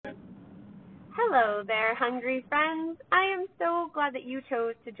Hello there, hungry friends. I am so glad that you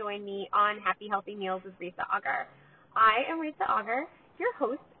chose to join me on Happy Healthy Meals with Risa Auger. I am Risa Auger, your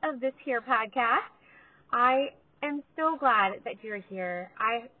host of this here podcast. I am so glad that you're here.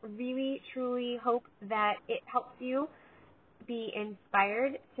 I really, truly hope that it helps you be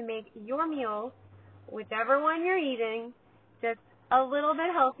inspired to make your meals, whichever one you're eating, just a little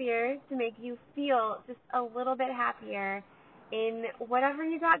bit healthier, to make you feel just a little bit happier in whatever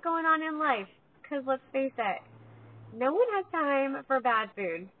you got going on in life. Because let's face it, no one has time for bad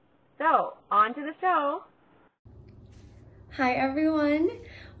food. So, on to the show. Hi everyone,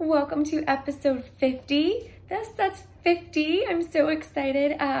 welcome to episode 50. That's 50. I'm so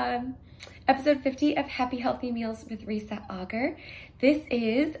excited. Episode 50 of Happy Healthy Meals with Risa Auger. This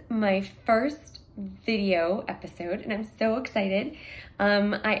is my first video episode and I'm so excited.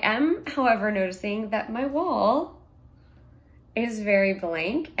 I am, however, noticing that my wall is very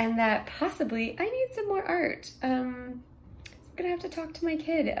blank and that possibly I need some more art. So I'm gonna have to talk to my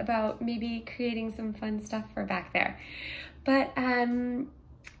kid about maybe creating some fun stuff for back there. But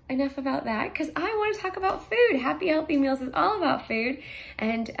enough about that, because I want to talk about food. Happy Healthy Meals is all about food.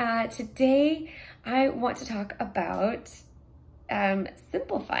 And today I want to talk about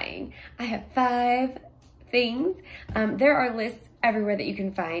simplifying. I have 5 things. There are lists everywhere that you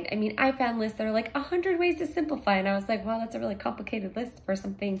can find. I mean, I found lists that are like 100 ways to simplify, and I was like, wow, that's a really complicated list for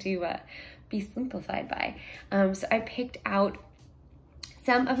something to be simplified by. So I picked out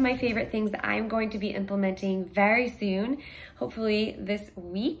some of my favorite things that I'm going to be implementing very soon, hopefully this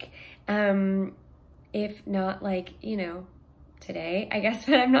week. If not, like, you know, today, I guess,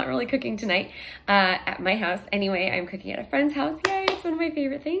 but I'm not really cooking tonight at my house. Anyway, I'm cooking at a friend's house. Yay, it's one of my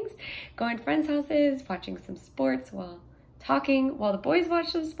favorite things. Going to friends' houses, watching some sports while the boys watch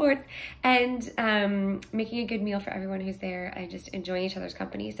some sports, and making a good meal for everyone who's there and just enjoying each other's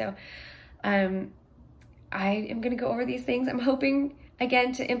company. So I am going to go over these things. I'm hoping,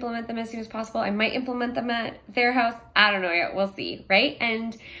 again, to implement them as soon as possible. I might implement them at their house. I don't know yet. We'll see, right?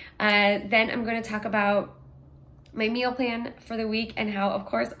 And then I'm going to talk about my meal plan for the week and how, of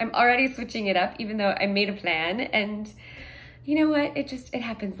course, I'm already switching it up, even though I made a plan. And you know what? It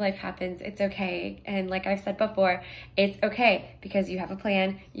happens. Life happens. It's okay. And like I've said before, it's okay because you have a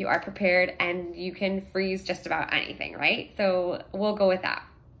plan, you are prepared, and you can freeze just about anything, right? So we'll go with that.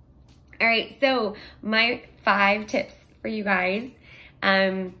 All right. So my 5 tips for you guys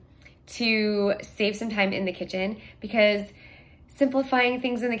to save some time in the kitchen, because simplifying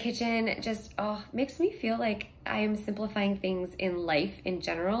things in the kitchen just makes me feel like I am simplifying things in life in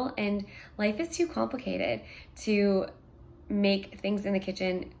general, and life is too complicated to make things in the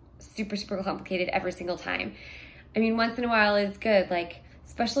kitchen super, super complicated every single time. I mean, once in a while is good, like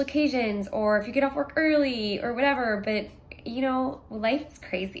special occasions, or if you get off work early or whatever, but you know, life is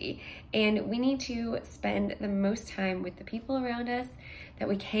crazy and we need to spend the most time with the people around us that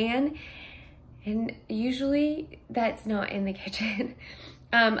we can. And usually that's not in the kitchen,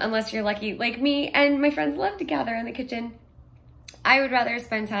 unless you're lucky like me and my friends love to gather in the kitchen. I would rather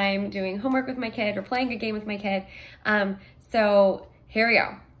spend time doing homework with my kid or playing a game with my kid. So here we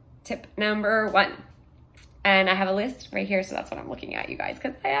go. Tip number 1. And I have a list right here, so that's what I'm looking at, you guys,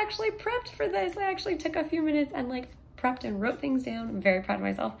 because I actually prepped for this. I actually took a few minutes and like prepped and wrote things down. I'm very proud of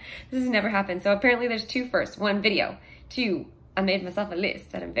myself. This has never happened. So apparently there's 2 first. 1, video. 2, I made myself a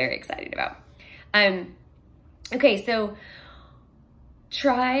list that I'm very excited about. Okay, so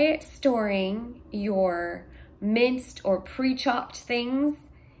try storing your minced or pre-chopped things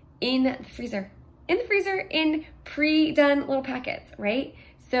in the freezer. In pre-done little packets, right?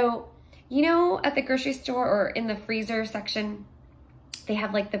 So, you know, at the grocery store or in the freezer section, they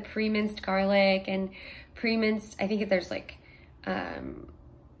have like the pre-minced garlic and pre-minced, I think there's like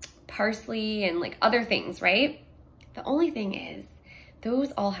parsley and like other things, right? The only thing is,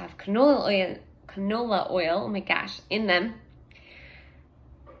 those all have canola oil, oh my gosh, in them.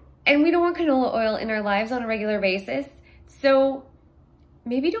 And we don't want canola oil in our lives on a regular basis. So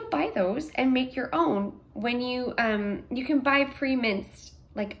maybe don't buy those and make your own. When you can buy pre-minced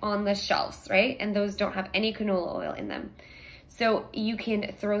like on the shelves, right? And those don't have any canola oil in them. So you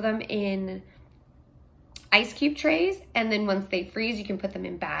can throw them in ice cube trays, and then once they freeze, you can put them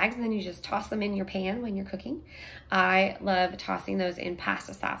in bags, and then you just toss them in your pan when you're cooking. I love tossing those in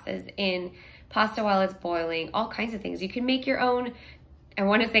pasta sauces, in pasta while it's boiling, all kinds of things. You can make your own, I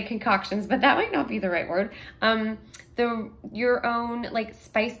want to say concoctions, but that might not be the right word. Your own like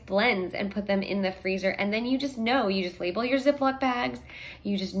spice blends and put them in the freezer, and then you just label your Ziploc bags.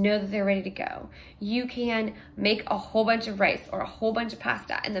 You just know that they're ready to go. You can make a whole bunch of rice or a whole bunch of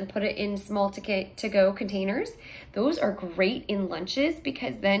pasta and then put it in small to-go containers. Those are great in lunches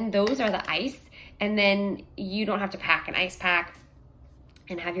because then those are the ice and then you don't have to pack an ice pack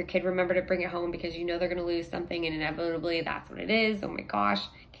and have your kid remember to bring it home because you know they're going to lose something and inevitably that's what it is. Oh my gosh,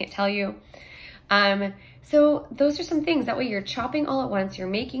 can't tell you. So those are some things. That way you're chopping all at once, you're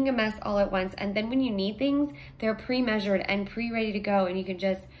making a mess all at once, and then when you need things, they're pre-measured and pre-ready to go, and you can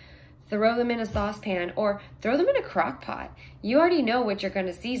just throw them in a saucepan or throw them in a crock pot. You already know what you're going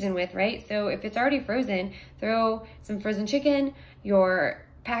to season with, right? So if it's already frozen, throw some frozen chicken, your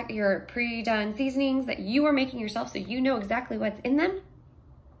pre-done seasonings that you are making yourself so you know exactly what's in them,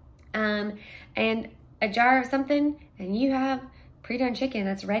 and a jar of something, and you have pre-done chicken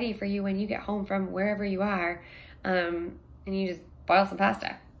that's ready for you when you get home from wherever you are, and you just boil some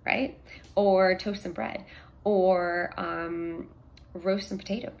pasta, right? Or toast some bread, or roast some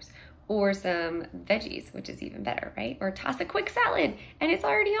potatoes, or some veggies, which is even better, right? Or toss a quick salad, and it's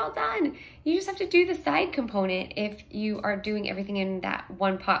already all done. You just have to do the side component if you are doing everything in that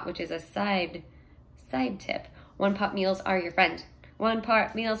one pot, which is a side tip. One pot meals are your friend. One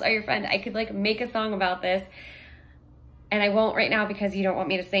pot meals are your friend. I could like make a song about this, and I won't right now because you don't want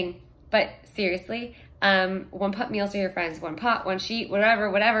me to sing. But seriously, one pot meals are your friends. One pot, one sheet,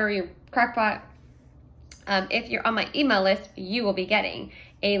 whatever, your crock pot. If you're on my email list, you will be getting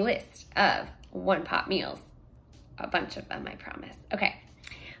a list of one pot meals. A bunch of them, I promise. Okay,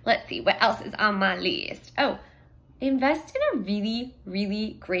 let's see. What else is on my list? Oh, invest in a really,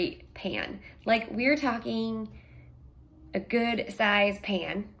 really great pan. Like we're talking a good size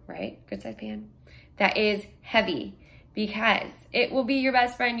pan, right? Good size pan that is heavy, because it will be your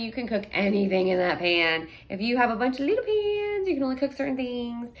best friend. You can cook anything in that pan. If you have a bunch of little pans, you can only cook certain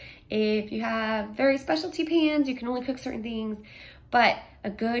things. If you have very specialty pans, you can only cook certain things. But a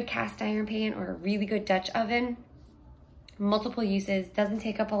good cast iron pan or a really good Dutch oven, multiple uses, doesn't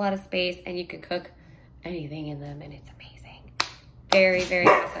take up a lot of space, and you can cook anything in them, and it's amazing. Very, very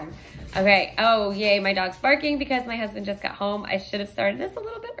awesome. Okay, oh yay, my dog's barking because my husband just got home. I should have started this a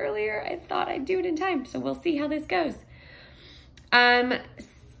little bit earlier. I thought I'd do it in time, so we'll see how this goes.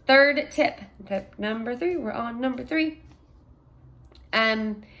 Third tip number 3, we're on number 3.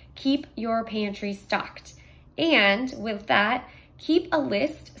 Keep your pantry stocked. And with that, keep a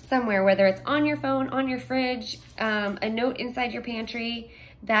list somewhere, whether it's on your phone, on your fridge, a note inside your pantry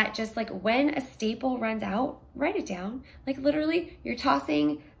that just like when a staple runs out, write it down. Like literally you're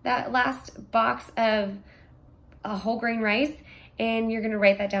tossing that last box of whole grain rice and you're gonna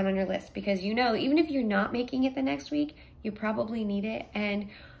write that down on your list, because you know, even if you're not making it the next week, you probably need it and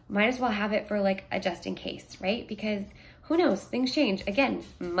might as well have it for like a just in case, right? Because who knows, things change. Again,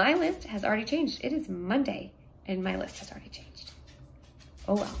 my list has already changed. It is Monday and my list has already changed.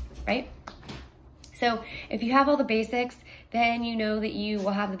 Oh well, right? So if you have all the basics, then you know that you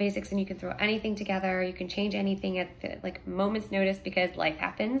will have the basics and you can throw anything together. You can change anything at the, like moment's notice, because life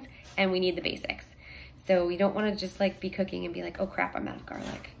happens and we need the basics. So we don't want to just like be cooking and be like, oh crap, I'm out of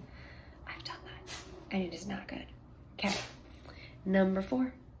garlic. I've done that and it is not good. Okay, number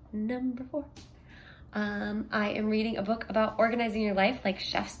 4. I am reading a book about organizing your life like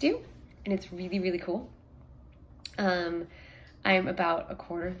chefs do, and it's really, really cool. I'm about a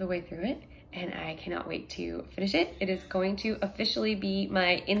quarter of the way through it, and I cannot wait to finish it. It is going to officially be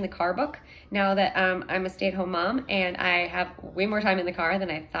my in the car book now that I'm a stay-at-home mom and I have way more time in the car than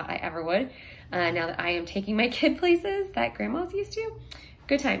I thought I ever would. Now that I am taking my kid places that grandmas used to.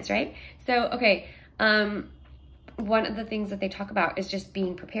 Good times, right? So, okay, one of the things that they talk about is just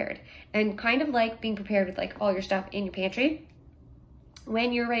being prepared, and kind of like being prepared with like all your stuff in your pantry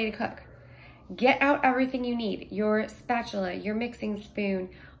when you're ready to cook. Get out everything you need, your spatula, your mixing spoon,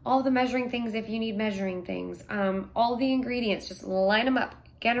 all the measuring things if you need measuring things, all the ingredients, just line them up,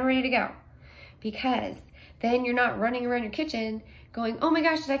 get them ready to go. Because then you're not running around your kitchen going, oh my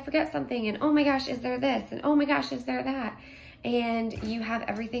gosh, did I forget something? And oh my gosh, is there this? And oh my gosh, is there that? And you have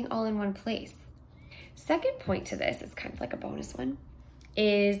everything all in one place. Second point to this is kind of like a bonus one,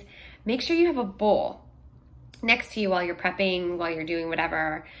 is make sure you have a bowl next to you while you're prepping, while you're doing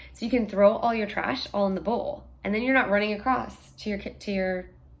whatever, so you can throw all your trash all in the bowl, and then you're not running across to your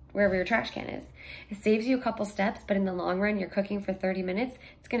wherever your trash can is. It saves you a couple steps, but in the long run, you're cooking for 30 minutes.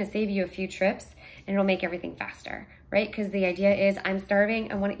 It's gonna save you a few trips, and it'll make everything faster, right? Because the idea is I'm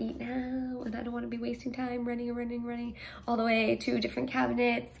starving, I wanna eat now, and I don't wanna be wasting time running all the way to different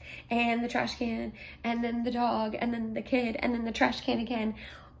cabinets, and the trash can, and then the dog, and then the kid, and then the trash can again.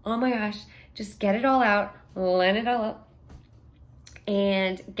 Oh my gosh, just get it all out, line it all up,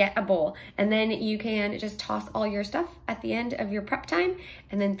 and get a bowl. And then you can just toss all your stuff at the end of your prep time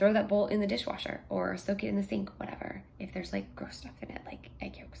and then throw that bowl in the dishwasher or soak it in the sink, whatever. If there's like gross stuff in it, like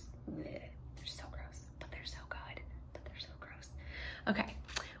egg yolks, bleh, they're so gross, but they're so good, but they're so gross. Okay,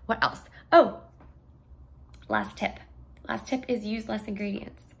 what else? Oh, last tip. Last tip is use less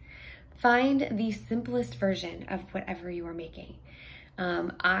ingredients. Find the simplest version of whatever you are making.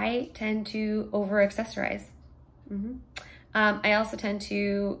 I tend to over-accessorize. I also tend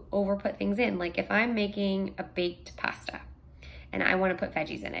to over-put things in. Like if I'm making a baked pasta and I want to put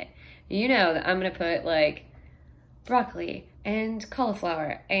veggies in it, you know that I'm going to put like broccoli and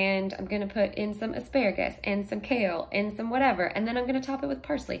cauliflower, and I'm going to put in some asparagus and some kale and some whatever, and then I'm going to top it with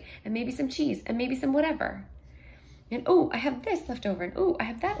parsley and maybe some cheese and maybe some whatever. And oh, I have this left over, and oh, I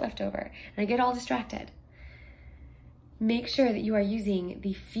have that left over, and I get all distracted. Make sure that you are using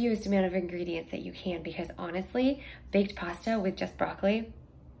the fewest amount of ingredients that you can, because honestly, baked pasta with just broccoli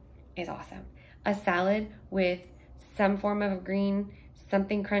is awesome. A salad with some form of green,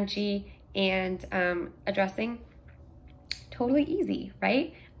 something crunchy, and a dressing, totally easy,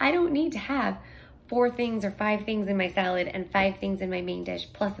 right? I don't need to have 4 things or 5 things in my salad and 5 things in my main dish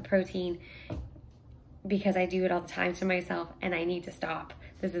plus a protein, because I do it all the time to myself and I need to stop.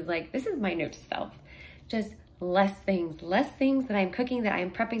 This is my note to self. Just less things that I'm cooking, that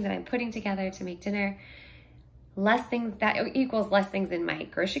I'm prepping, that I'm putting together to make dinner. Less things, that equals less things in my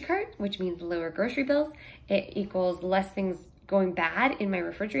grocery cart, which means lower grocery bills. It equals less things going bad in my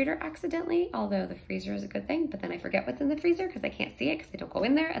refrigerator accidentally, although the freezer is a good thing, but then I forget what's in the freezer because I can't see it because I don't go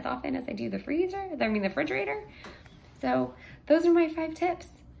in there as often as I do the refrigerator. So those are my 5 tips.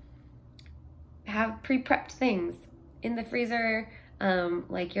 Have pre-prepped things in the freezer,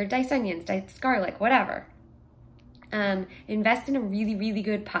 like your diced onions, diced garlic, whatever. Invest in a really, really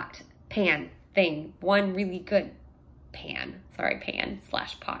good pan thing. One really good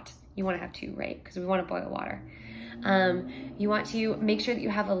pan/pot. You want to have 2, right? Because we want to boil water. You want to make sure that you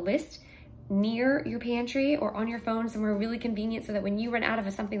have a list near your pantry or on your phone, somewhere really convenient, so that when you run out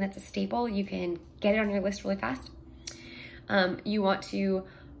of something that's a staple, you can get it on your list really fast. You want to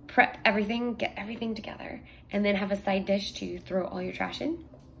prep everything, get everything together, and then have a side dish to throw all your trash in.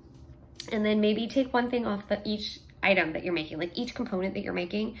 And then maybe take one thing off each item that you're making, like each component that you're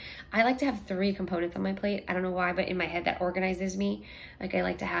making. I like to have 3 components on my plate. I don't know why, but in my head that organizes me. Like I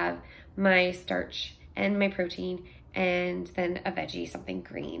like to have my starch and my protein and then a veggie, something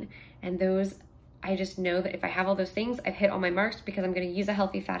green. And those, I just know that if I have all those things, I've hit all my marks, because I'm going to use a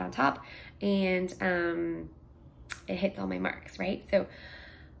healthy fat on top, and it hits all my marks, right? So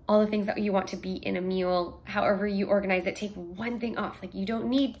all the things that you want to be in a meal, however you organize it, take one thing off. Like you don't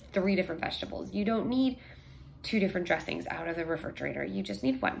need 3 different vegetables. You don't need 2 different dressings out of the refrigerator. You just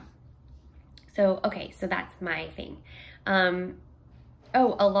need 1. So, okay, so that's my thing.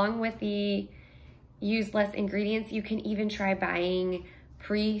 Along with the use less ingredients, you can even try buying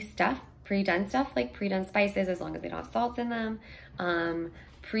pre-done stuff, like pre-done spices, as long as they don't have salts in them.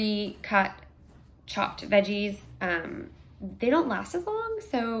 Pre-cut chopped veggies. They don't last as long,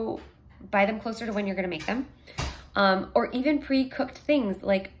 so buy them closer to when you're going to make them. Or even pre-cooked things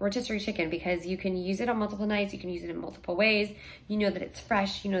like rotisserie chicken, because you can use it on multiple nights. You can use it in multiple ways. You know that it's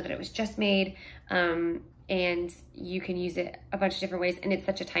fresh. You know that it was just made. And you can use it a bunch of different ways. And it's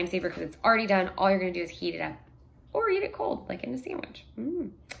such a time saver because it's already done. All you're going to do is heat it up or eat it cold, like in a sandwich.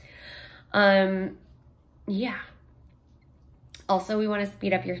 Yeah. Also, we want to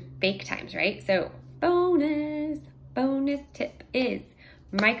speed up your bake times, right? So bonus tip is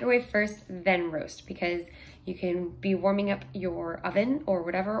microwave first, then roast, because you can be warming up your oven or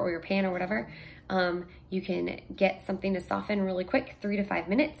whatever, or your pan or whatever. You can get something to soften really quick, 3 to 5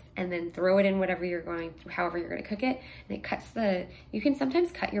 minutes, and then throw it in however you're going to cook it. And it cuts you can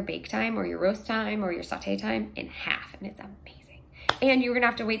sometimes cut your bake time or your roast time or your saute time in half, and it's amazing. And you're gonna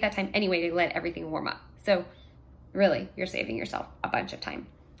have to wait that time anyway to let everything warm up. So really, you're saving yourself a bunch of time.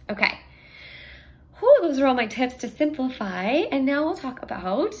 Okay. Those are all my tips to simplify. And now we'll talk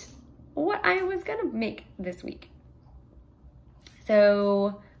about what I was gonna make this week.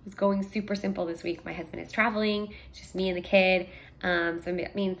 So I was going super simple this week. My husband is traveling, it's just me and the kid. So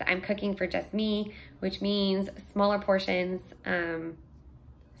it means that I'm cooking for just me, which means smaller portions.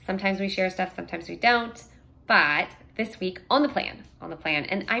 Sometimes we share stuff, sometimes we don't. But this week on the plan,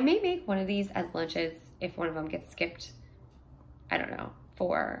 and I may make one of these as lunches if one of them gets skipped, I don't know,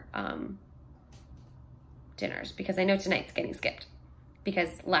 for dinners, because I know tonight's getting skipped because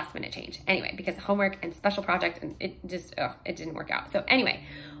last minute change. Anyway, because of homework and special project, and it didn't work out. So anyway,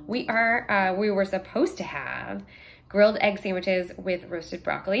 we were supposed to have grilled egg sandwiches with roasted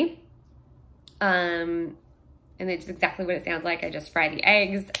broccoli. And it's exactly what it sounds like. I just fry the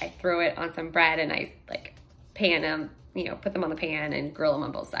eggs, I throw it on some bread, and I pan them, put them on the pan and grill them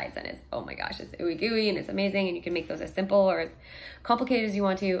on both sides. And it's, oh my gosh, it's ooey gooey and it's amazing. And you can make those as simple or as complicated as you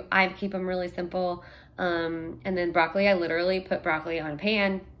want to. I keep them really simple. And then broccoli, I literally put broccoli on a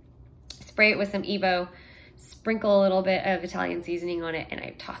pan, spray it with some Evo, sprinkle a little bit of Italian seasoning on it, and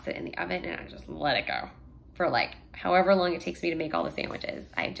I toss it in the oven and I just let it go for like however long it takes me to make all the sandwiches.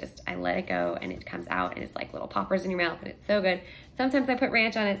 I let it go and it comes out and it's like little poppers in your mouth and it's so good. Sometimes I put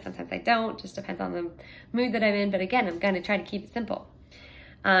ranch on it, sometimes I don't, just depends on the mood that I'm in. But again, I'm gonna try to keep it simple.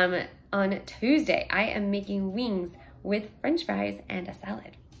 On Tuesday, I am making wings with French fries and a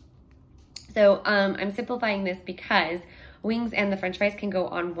salad. So I'm simplifying this because wings and the French fries can go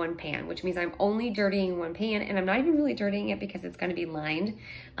on one pan, which means I'm only dirtying one pan, and I'm not even really dirtying it because it's gonna be lined.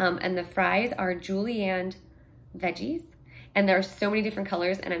 And the fries are julienne veggies, and there are so many different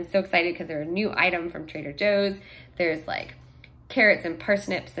colors, and I'm so excited because they're a new item from Trader Joe's. There's like carrots and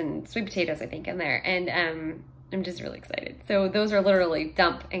parsnips and sweet potatoes, I think, in there, and I'm just really excited. So those are literally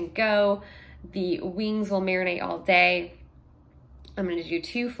dump and go. The wings will marinate all day. I'm gonna do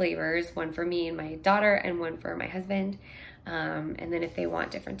 2 flavors, one for me and my daughter and one for my husband. And then if they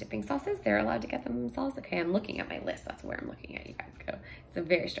want different dipping sauces, they're allowed to get them themselves. Okay, I'm looking at my list. That's where I'm looking at. You guys go. It's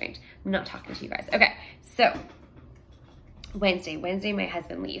very strange. I'm not talking to you guys. Okay, so Wednesday my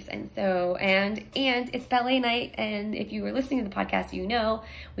husband leaves, and it's ballet night, and if you were listening to the podcast, you know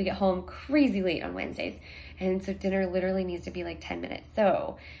we get home crazy late on Wednesdays, and so dinner literally needs to be like 10 minutes.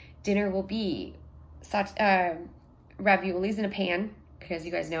 So dinner will be raviolis in a pan, because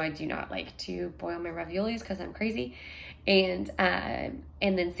you guys know I do not like to boil my raviolis because I'm crazy, and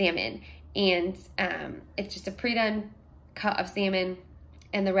then salmon, and it's just a pre-done cut of salmon,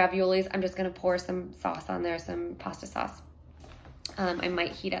 and the raviolis I'm just gonna pour some sauce on there, some pasta sauce. I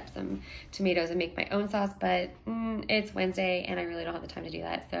might heat up some tomatoes and make my own sauce, but it's Wednesday and I really don't have the time to do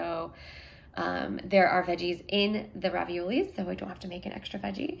that. So there are veggies in the raviolis, so I don't have to make an extra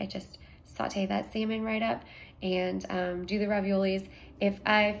veggie. I just saute that salmon right up and do the raviolis. If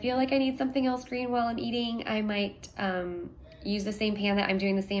I feel like I need something else green while I'm eating, I might use the same pan that I'm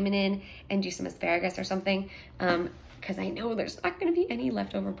doing the salmon in and do some asparagus or something. Because I know there's not going to be any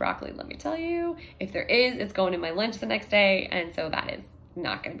leftover broccoli, let me tell you. If there is, it's going in my lunch the next day, and so that is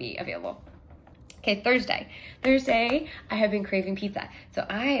not going to be available. Okay, Thursday. I have been craving pizza. So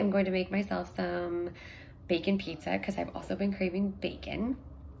I am going to make myself some bacon pizza because I've also been craving bacon.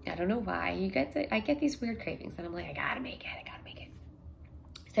 I don't know why. I get these weird cravings, and I'm like, I gotta make it.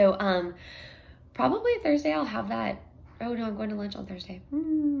 So probably Thursday I'll have that. Oh no, I'm going to lunch on Thursday.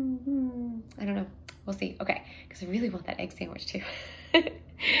 I don't know. We'll see. Okay, because I really want that egg sandwich too.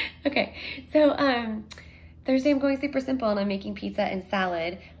 Okay, so Thursday I'm going super simple, and I'm making pizza and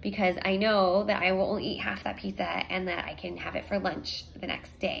salad because I know that I will only eat half that pizza and that I can have it for lunch the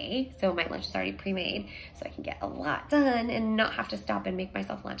next day. So my lunch is already pre-made, so I can get a lot done and not have to stop and make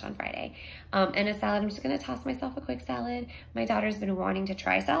myself lunch on Friday. And a salad, I'm just gonna toss myself a quick salad. My daughter's been wanting to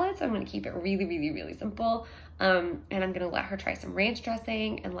try salad, so I'm gonna keep it really, really, really simple. And I'm gonna let her try some ranch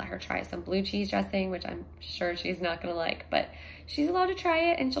dressing and let her try some blue cheese dressing, which I'm sure she's not gonna like, but she's allowed to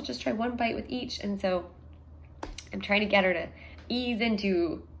try it, and she'll just try one bite with each. And so I'm trying to get her to ease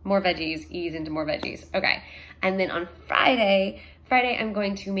into more veggies. Okay. And then on Friday, I'm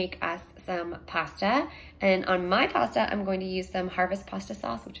going to make us some pasta. And on my pasta, I'm going to use some Harvest pasta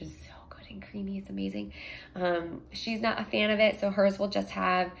sauce, which is so good and creamy. It's amazing. She's not a fan of it, so hers will just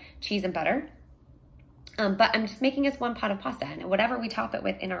have cheese and butter. But I'm just making us one pot of pasta, and whatever we top it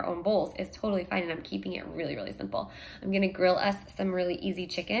with in our own bowls is totally fine, and I'm keeping it really, really simple. I'm going to grill us some really easy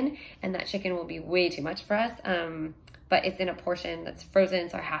chicken, and that chicken will be way too much for us, but it's in a portion that's frozen,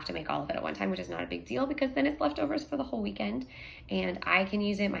 so I have to make all of it at one time, which is not a big deal because then it's leftovers for the whole weekend, and I can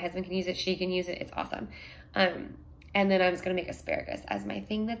use it, my husband can use it, she can use it. It's awesome. And then I'm just going to make asparagus as my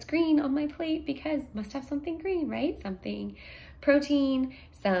thing that's green on my plate because must have something green, right? Something protein,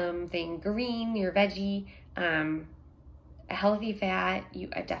 something green, your veggie, a healthy fat.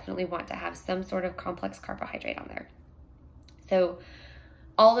 I definitely want to have some sort of complex carbohydrate on there. So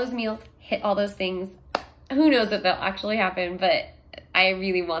all those meals hit all those things. Who knows if they'll actually happen, but I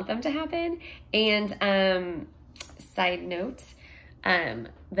really want them to happen. And side note,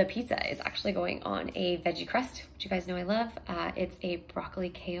 the pizza is actually going on a veggie crust, which you guys know I love. It's a broccoli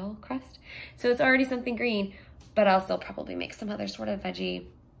kale crust. So it's already something green, but I'll still probably make some other sort of veggie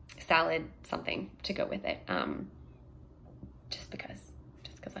salad, something to go with it. Just because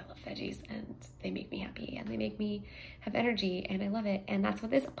I love veggies and they make me happy and they make me have energy and I love it. And that's what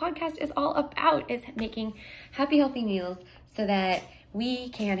this podcast is all about, is making happy, healthy meals so that we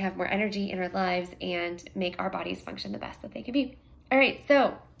can have more energy in our lives and make our bodies function the best that they can be. All right,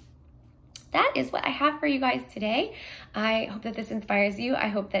 so that is what I have for you guys today. I hope that this inspires you. I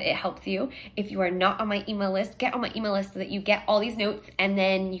hope that it helps you. If you are not on my email list, get on my email list so that you get all these notes, and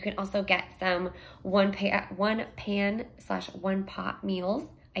then you can also get some one pan/one pot meals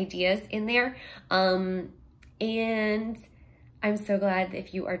ideas in there. And I'm so glad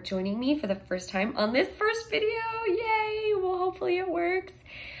if you are joining me for the first time on this first video. Yay! Well, hopefully it works.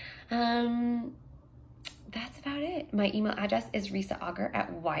 That's about it. My email address is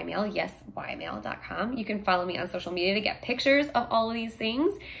risaauger@ymail, yes, ymail.com. You can follow me on social media to get pictures of all of these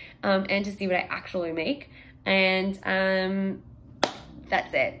things and to see what I actually make. And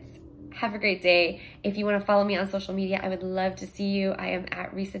that's it. Have a great day. If you want to follow me on social media, I would love to see you. I am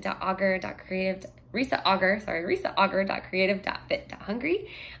at risaauger.creative.fit.hungry.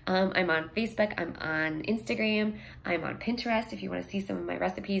 I'm on Facebook. I'm on Instagram. I'm on Pinterest. If you want to see some of my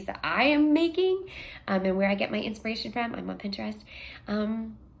recipes that I am making and where I get my inspiration from, I'm on Pinterest.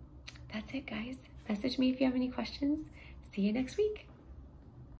 That's it, guys. Message me if you have any questions. See you next week.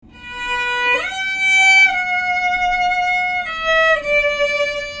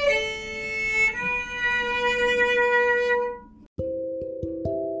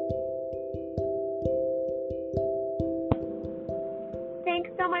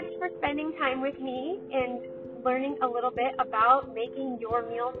 Thanks so much for spending time with me and learning a little bit about making your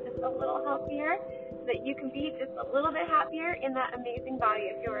meals just a little healthier so that you can be just a little bit happier in that amazing body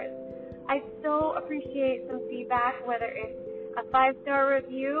of yours. I so appreciate some feedback, whether it's a 5-star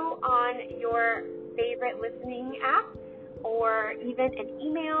review on your favorite listening app, or even an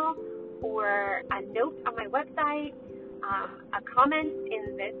email, or a note on my website, a comment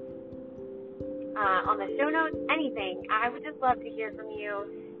in this on the show notes, anything. I would just love to hear from you,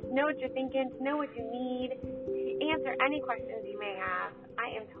 to know what you're thinking, to know what you need, to answer any questions you may have. I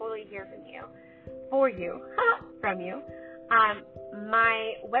am totally here from you, for you, from you.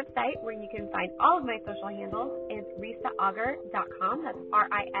 My website, where you can find all of my social handles, is risaauger.com. That's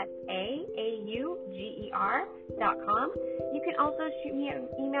risaauger.com. You can also shoot me an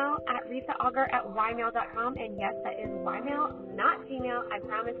email at risaauger@ymail.com. And yes, that is ymail, not Gmail. I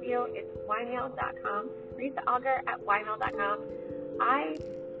promise you, it's ymail.com. risaauger@ymail.com. I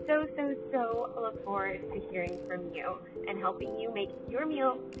so look forward to hearing from you and helping you make your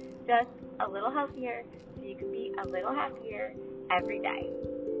meals just a little healthier so you can be a little happier every day.